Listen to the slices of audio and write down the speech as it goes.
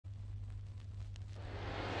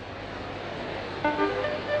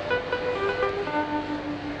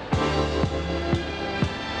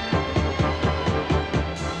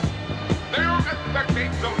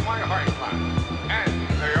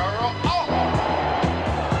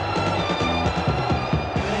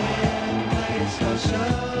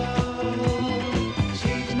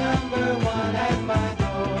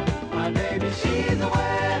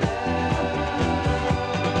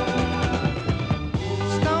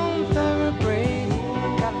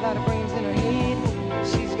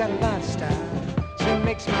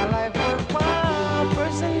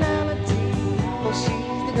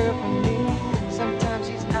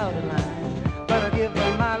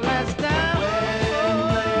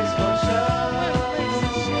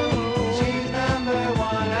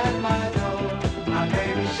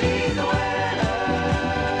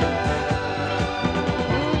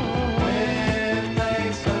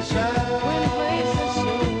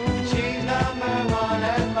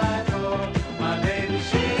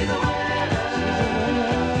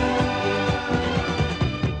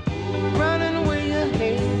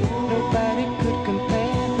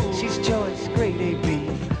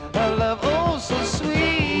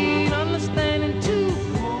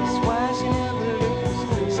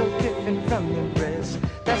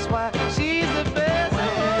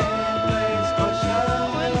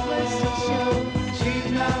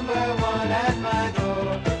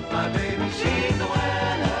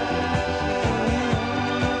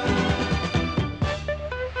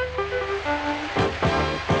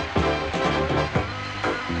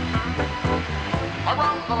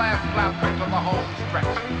halfway to the home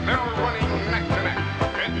stretch. They're running neck to neck.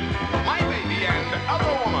 It's my baby and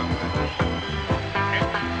other woman.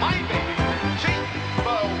 It's my baby. She's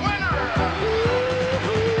the winner.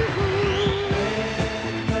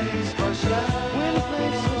 Win a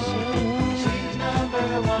place for show. She's number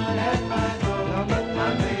one at my